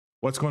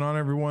What's going on,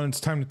 everyone? It's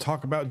time to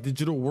talk about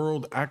Digital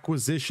World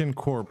Acquisition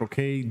Corp.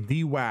 Okay,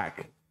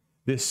 Dwac.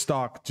 This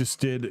stock just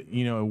did,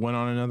 it went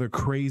on another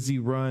crazy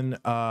run.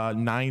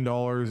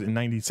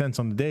 $9.90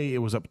 on the day. It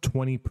was up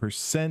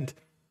 20%.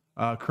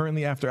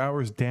 Currently, after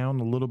hours, down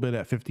a little bit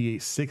at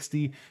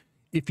 58.60.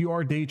 If you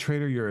are a day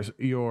trader,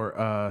 you're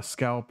a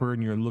scalper,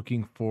 and you're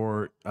looking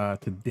for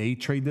to day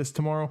trade this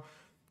tomorrow,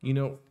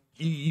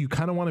 you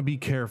kind of want to be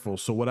careful.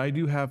 So what I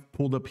do have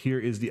pulled up here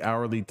is the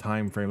hourly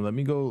time frame. Let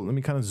me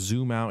kind of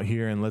zoom out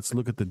here and let's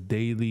look at the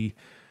daily,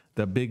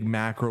 the big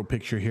macro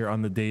picture here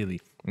on the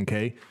daily.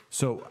 Okay,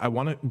 so I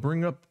want to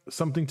bring up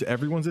something to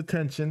everyone's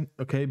attention,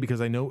 okay, because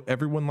I know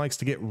everyone likes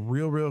to get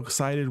real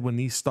excited when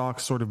these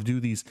stocks sort of do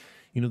these,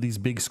 these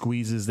big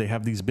squeezes. They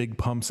have these big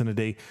pumps in a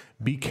day.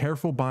 Be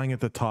careful buying at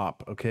the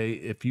top. Okay,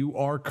 if you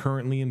are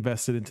currently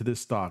invested into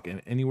this stock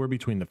and anywhere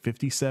between the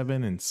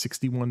 $57 and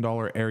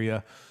 $61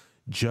 area,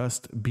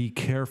 just be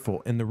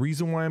careful. And the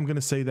reason why I'm going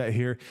to say that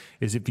here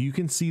is, if you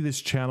can see this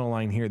channel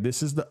line here,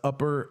 this is the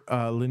upper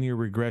linear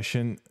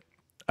regression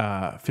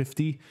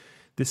 50.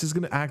 This is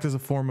going to act as a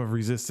form of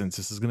resistance.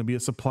 This is going to be a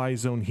supply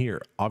zone here.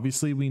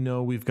 Obviously, we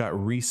know we've got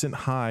recent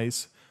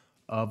highs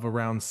of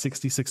around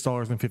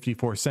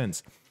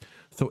 $66.54.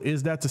 So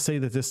is that to say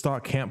that this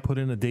stock can't put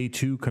in a day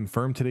two,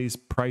 confirm today's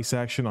price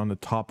action on the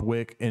top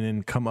wick, and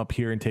then come up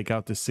here and take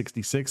out this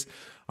 66?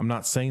 I'm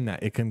not saying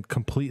that. It can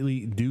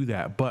completely do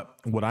that. But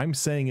what I'm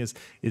saying is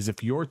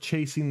if you're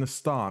chasing the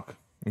stock,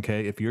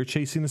 okay, if you're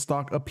chasing the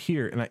stock up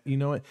here, and you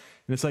know what,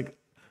 and it's like,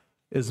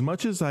 as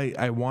much as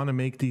I want to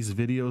make these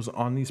videos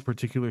on these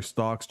particular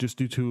stocks, just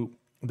due to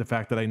the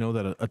fact that I know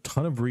that a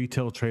ton of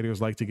retail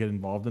traders like to get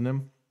involved in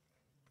them,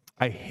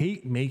 I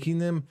hate making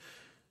them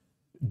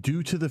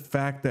due to the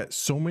fact that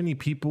so many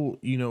people,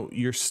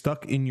 you're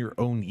stuck in your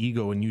own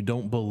ego and you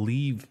don't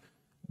believe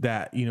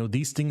that,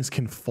 these things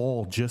can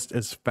fall just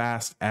as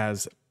fast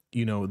as,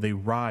 they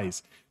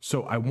rise.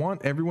 So I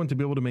want everyone to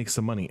be able to make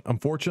some money.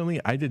 Unfortunately,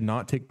 I did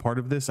not take part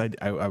of this. I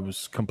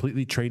was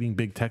completely trading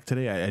big tech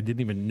today. I didn't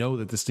even know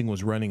that this thing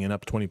was running and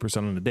up 20%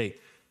 on the day.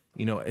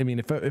 I mean,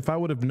 if I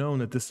would have known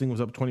that this thing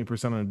was up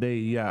 20% on a day,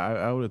 yeah,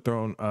 I would have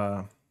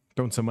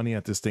thrown some money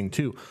at this thing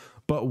too.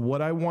 But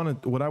what I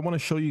want to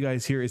show you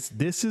guys here is,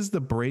 this is the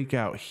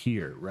breakout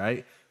here,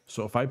 right?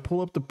 So if I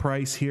pull up the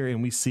price here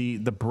and we see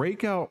the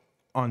breakout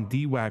on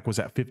Dwac was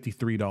at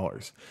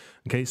 $53.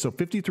 Okay, so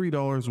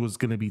 $53 was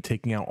going to be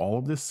taking out all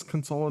of this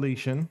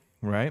consolidation,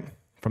 right?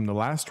 From the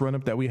last run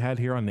up that we had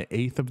here on the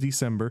 8th of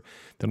December,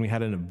 then we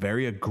had a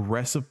very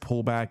aggressive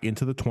pullback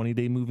into the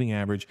 20-day moving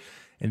average,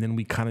 and then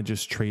we kind of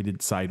just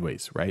traded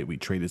sideways, right? We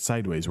traded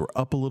sideways. We're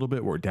up a little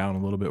bit, we're down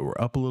a little bit, we're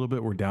up a little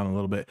bit, we're down a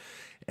little bit,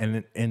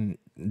 and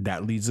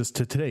that leads us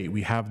to today.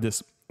 We have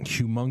this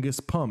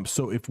humongous pump.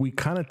 So if we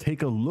kind of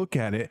take a look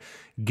at it,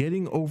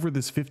 getting over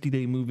this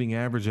 50-day moving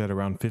average at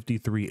around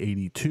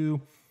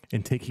 53.82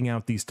 and taking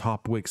out these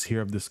top wicks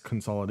here of this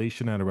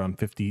consolidation at around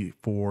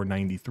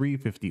 54.93,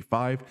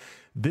 55,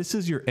 this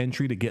is your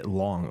entry to get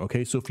long.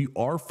 Okay, so if you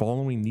are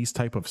following these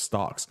type of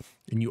stocks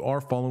and you are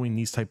following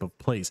these type of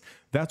plays,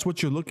 that's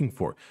what you're looking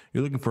for.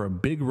 You're looking for a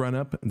big run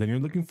up, then you're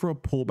looking for a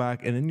pullback,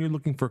 and then you're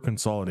looking for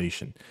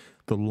consolidation.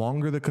 The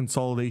longer the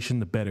consolidation,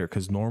 the better,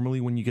 because normally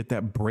when you get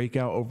that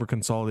breakout over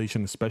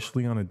consolidation,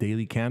 especially on a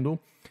daily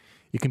candle,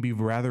 it can be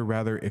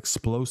rather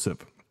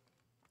explosive.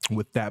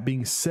 With that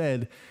being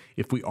said,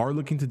 if we are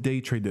looking to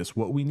day trade this,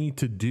 what we need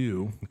to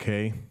do,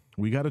 okay,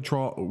 we have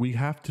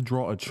to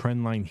draw a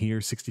trend line here,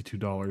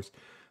 $62.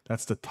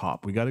 That's the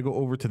top. We got to go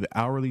over to the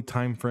hourly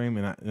time frame,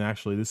 and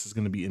actually this is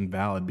going to be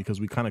invalid because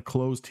we kind of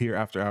closed here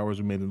after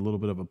hours. We made a little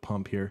bit of a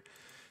pump here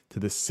to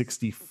this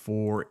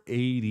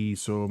 64.80.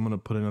 So I'm going to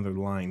put another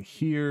line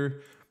here. I'm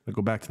going to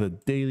go back to the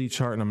daily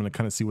chart, and I'm going to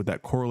kind of see what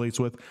that correlates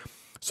with.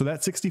 So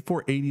that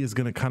 64.80 is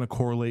going to kind of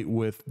correlate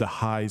with the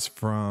highs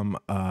from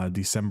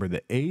December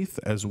the 8th,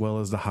 as well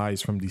as the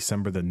highs from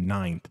December the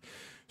 9th.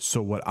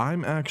 So what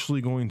I'm actually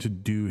going to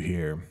do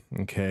here,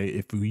 okay,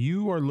 if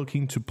you are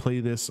looking to play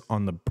this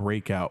on the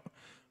breakout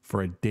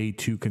for a day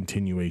two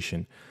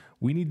continuation,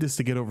 we need this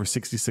to get over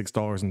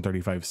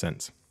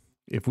 $66.35.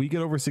 If we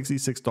get over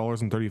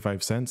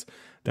 $66.35,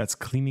 that's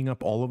cleaning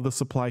up all of the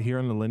supply here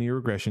on the linear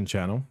regression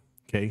channel.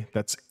 Okay,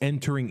 that's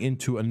entering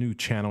into a new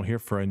channel here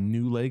for a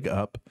new leg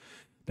up.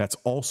 That's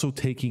also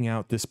taking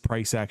out this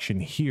price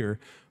action here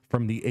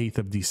from the 8th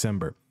of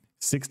December.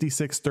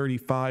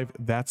 66.35,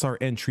 that's our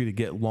entry to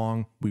get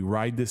long. We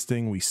ride this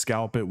thing, we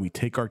scalp it, we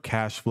take our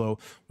cash flow.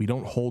 We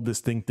don't hold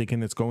this thing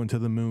thinking it's going to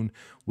the moon.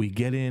 We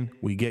get in,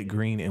 we get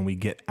green, and we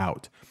get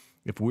out.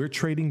 If we're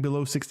trading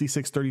below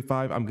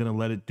 66.35, I'm going to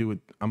let it do it.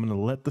 I'm going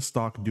to let the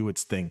stock do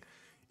its thing.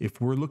 If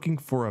we're looking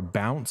for a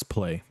bounce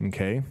play,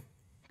 okay,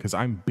 because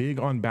I'm big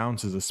on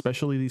bounces,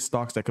 especially these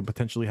stocks that could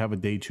potentially have a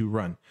day two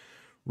run.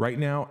 Right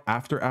now,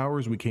 after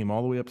hours, we came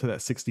all the way up to that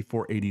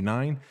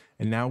 64.89,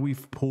 and now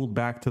we've pulled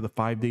back to the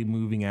 5-day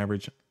moving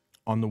average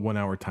on the 1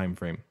 hour time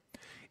frame.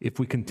 If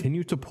we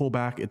continue to pull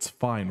back, it's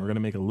fine. We're going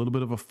to make a little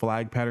bit of a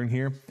flag pattern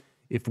here.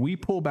 If we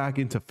pull back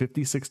into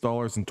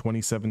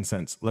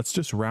 $56.27, let's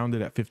just round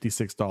it at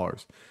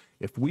 $56.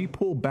 If we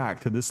pull back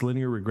to this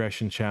linear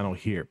regression channel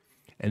here,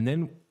 and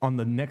then on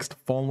the next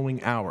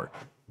following hour,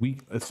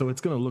 so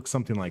it's going to look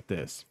something like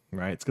this,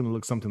 right? It's going to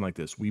look something like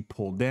this. We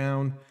pull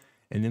down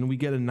and then we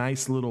get a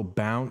nice little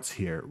bounce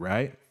here,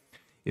 right?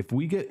 If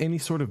we get any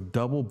sort of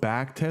double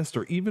back test,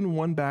 or even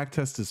one back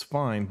test is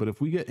fine, but if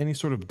we get any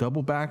sort of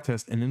double back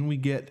test and then we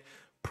get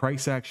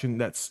price action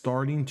that's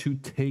starting to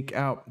take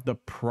out the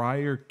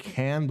prior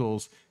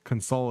candles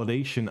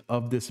consolidation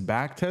of this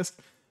back test,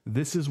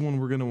 this is when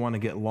we're going to want to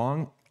get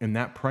long, and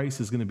that price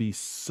is going to be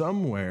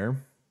somewhere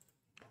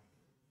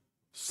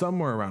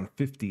around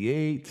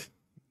 $58,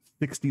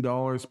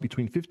 $60,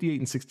 between $58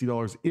 and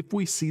 $60. If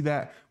we see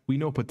that, we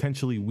know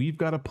potentially we've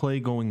got a play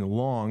going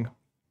long.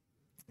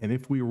 And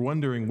if we were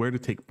wondering where to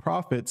take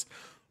profits,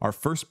 our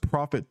first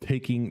profit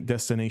taking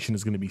destination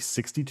is going to be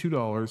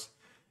 $62.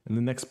 And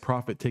the next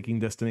profit taking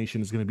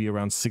destination is going to be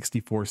around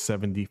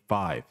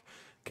 $64.75.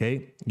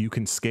 Okay, you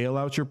can scale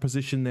out your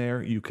position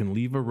there. You can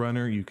leave a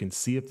runner. You can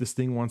see if this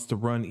thing wants to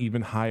run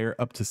even higher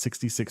up to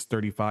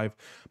 66.35.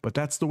 But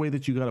that's the way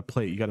that you got to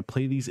play it. You got to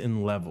play these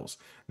in levels.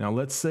 Now,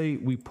 let's say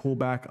we pull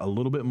back a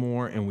little bit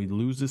more and we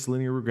lose this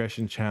linear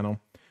regression channel.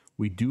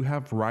 We do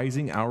have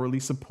rising hourly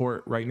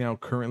support right now,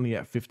 currently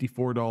at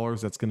 $54.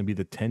 That's going to be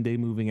the 10-day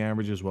moving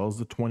average as well as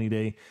the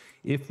 20-day.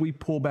 If we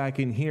pull back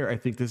in here, I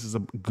think this is a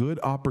good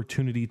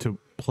opportunity to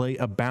play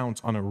a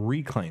bounce on a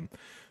reclaim.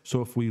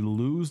 So if we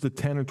lose the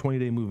 10 or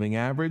 20-day moving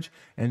average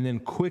and then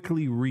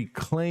quickly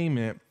reclaim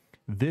it,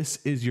 this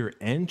is your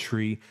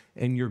entry,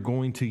 and you're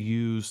going to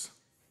use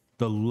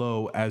the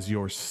low as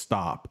your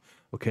stop.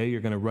 Okay,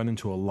 you're going to run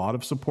into a lot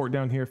of support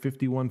down here,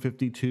 51,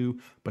 52,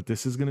 but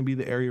this is going to be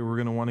the area we're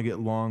going to want to get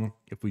long.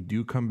 If we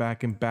do come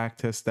back and back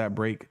test that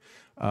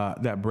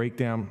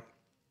breakdown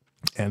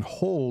and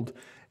hold,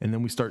 and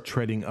then we start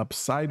trading up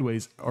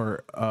sideways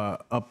or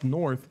up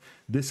north,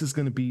 this is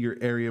going to be your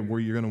area where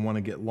you're going to want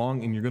to get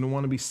long, and you're going to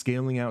want to be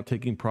scaling out,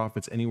 taking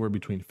profits anywhere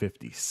between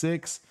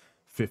 56,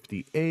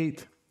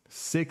 58,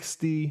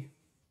 60,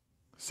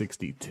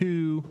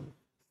 62,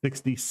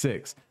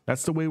 66.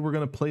 That's the way we're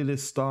going to play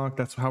this stock.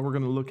 That's how we're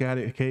going to look at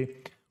it. Okay,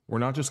 we're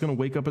not just going to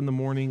wake up in the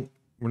morning.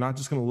 We're not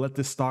just going to let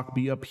this stock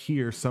be up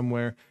here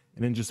somewhere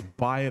and then just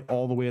buy it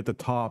all the way at the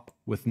top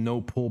with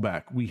no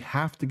pullback. We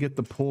have to get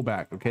the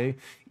pullback. Okay,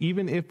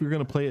 even if you're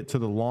going to play it to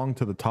the long,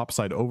 to the top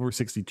side over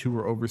 62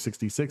 or over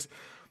 66,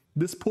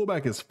 this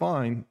pullback is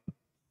fine.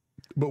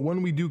 But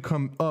when we do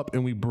come up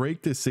and we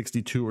break this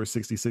 62 or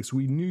 66,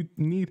 we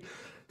need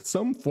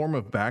some form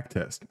of back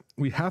test.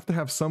 We have to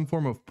have some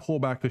form of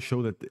pullback to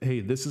show that, hey,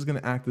 this is going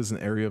to act as an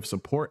area of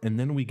support, and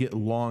then we get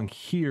long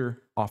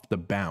here off the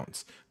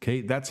bounce.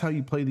 Okay, that's how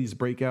you play these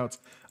breakouts.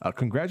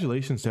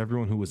 Congratulations to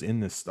everyone who was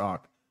in this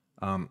stock,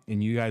 and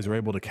you guys were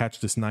able to catch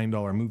this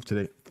 $9 move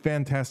today.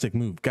 Fantastic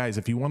move, guys.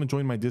 If you want to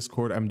join my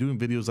Discord, I'm doing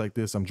videos like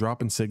this. I'm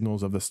dropping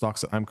signals of the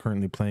stocks that I'm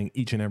currently playing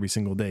each and every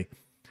single day.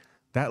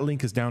 That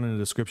link is down in the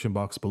description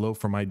box below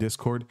for my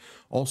Discord.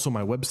 Also,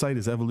 my website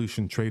is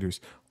Evolution Traders.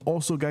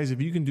 Also, guys,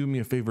 if you can do me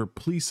a favor,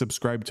 please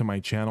subscribe to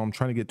my channel. I'm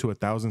trying to get to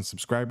 1,000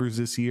 subscribers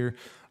this year.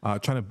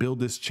 Trying to build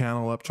this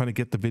channel up, trying to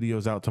get the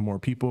videos out to more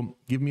people.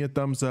 Give me a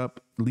thumbs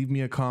up, leave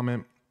me a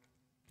comment,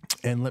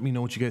 and let me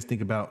know what you guys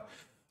think about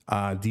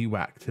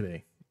Dwac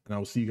today. And I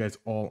will see you guys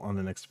all on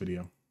the next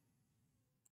video.